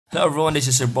Hello everyone, this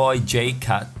is your boy J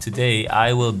Cat. Today,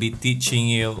 I will be teaching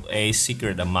you a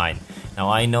secret of mine. Now,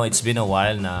 I know it's been a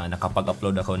while na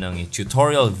nakapag-upload ako ng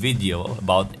tutorial video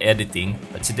about editing.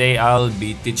 But today, I'll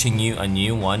be teaching you a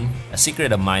new one. A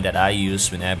secret of mine that I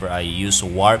use whenever I use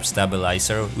warp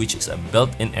stabilizer, which is a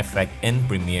built-in effect in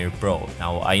Premiere Pro.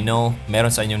 Now, I know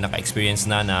meron sa inyong naka-experience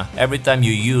na every time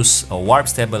you use a warp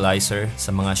stabilizer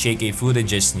sa mga shaky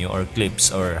footages nyo or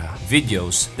clips or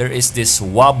videos, there is this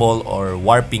wobble or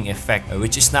warping effect,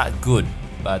 which is not good.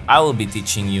 But I will be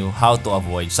teaching you how to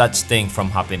avoid such thing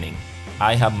from happening.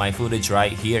 I have my footage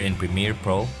right here in Premiere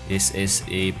Pro. This is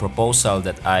a proposal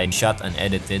that I shot and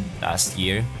edited last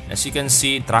year. As you can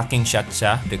see, tracking shot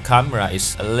siya. The camera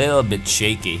is a little bit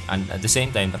shaky and at the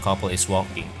same time, the couple is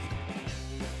walking.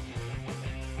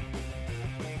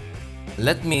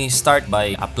 Let me start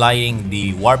by applying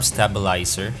the warp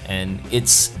stabilizer and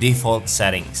its default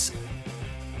settings.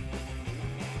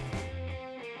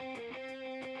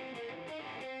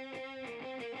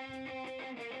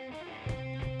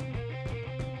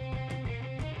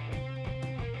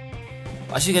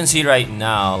 As you can see right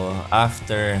now,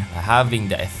 after having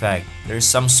the effect, there's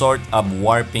some sort of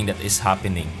warping that is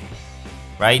happening.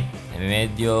 Right?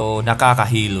 Medyo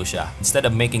nakakahilo siya. Instead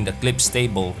of making the clip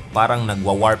stable, parang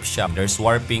nagwa-warp siya. There's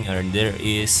warping and there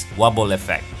is wobble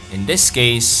effect. In this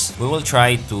case, we will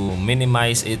try to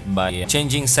minimize it by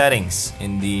changing settings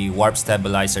in the warp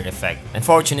stabilizer effect.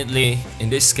 Unfortunately, in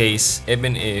this case,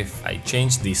 even if I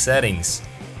change the settings,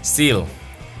 still,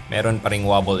 meron pa ring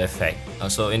wobble effect.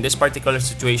 So in this particular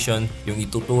situation, yung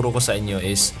ituturo ko sa inyo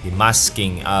is the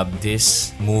masking of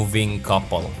this moving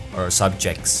couple or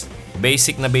subjects.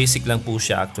 Basic na basic lang po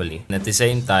siya actually. And at the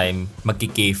same time,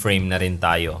 magki-keyframe na rin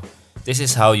tayo. This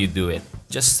is how you do it.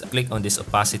 Just click on this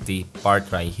opacity part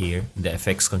right here, the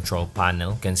effects control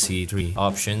panel. You can see three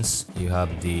options. You have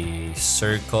the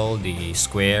circle, the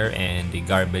square, and the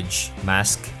garbage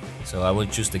mask. So I will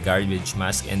choose the garbage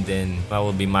mask and then I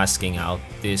will be masking out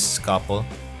this couple.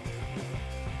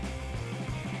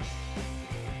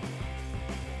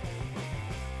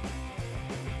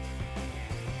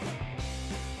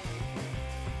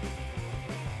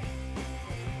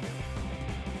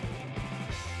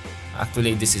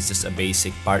 Actually, this is just a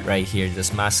basic part right here,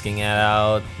 just masking it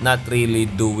out. Not really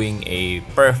doing a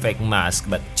perfect mask,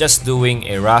 but just doing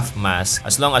a rough mask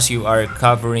as long as you are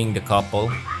covering the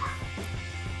couple.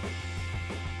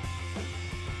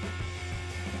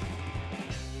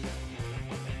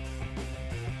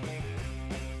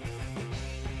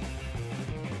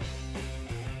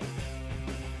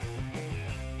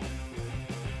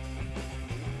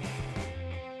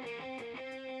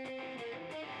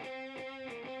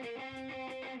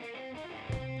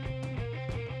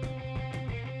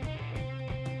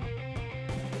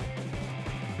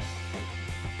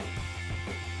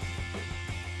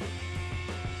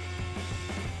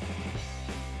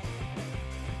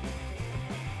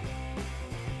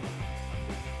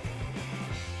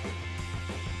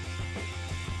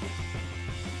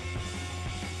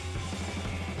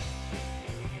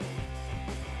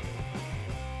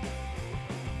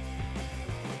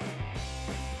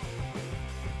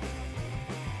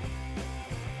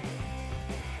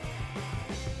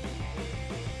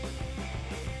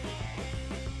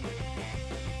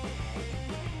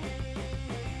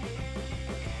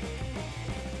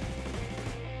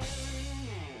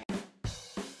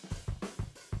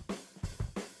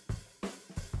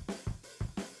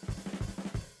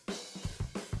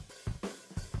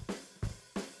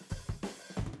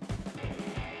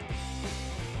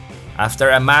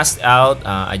 After I masked out,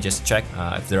 I just check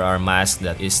if there are masks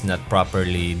that is not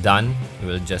properly done. We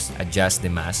will just adjust the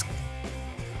mask.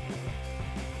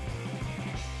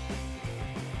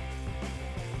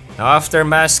 Now after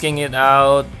masking it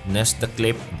out, nest the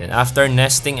clip. Then after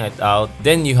nesting it out,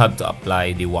 then you have to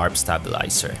apply the warp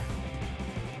stabilizer.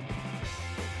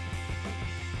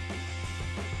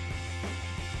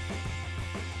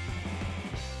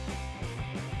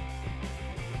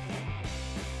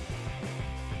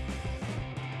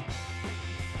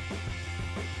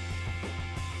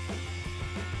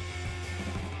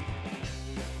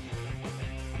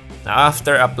 Now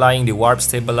after applying the warp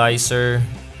stabilizer,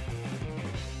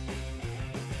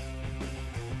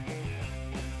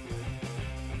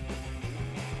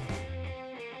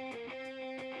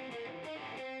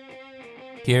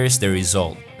 here is the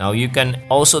result. Now you can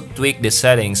also tweak the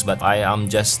settings, but I am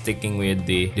just sticking with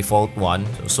the default one.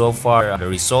 So far the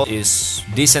result is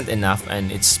decent enough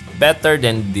and it's better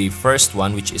than the first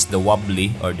one, which is the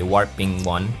wobbly or the warping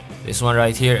one. This one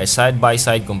right here, a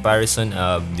side-by-side comparison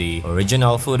of the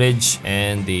original footage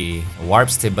and the warp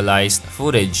stabilized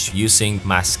footage using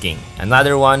masking.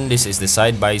 Another one, this is the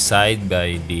side-by-side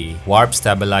by the warp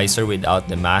stabilizer without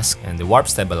the mask and the warp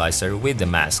stabilizer with the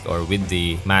mask or with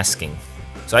the masking.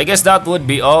 So I guess that would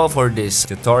be all for this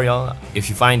tutorial. If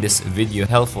you find this video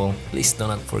helpful, please do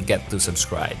not forget to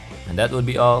subscribe. And that would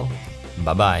be all.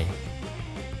 Bye-bye.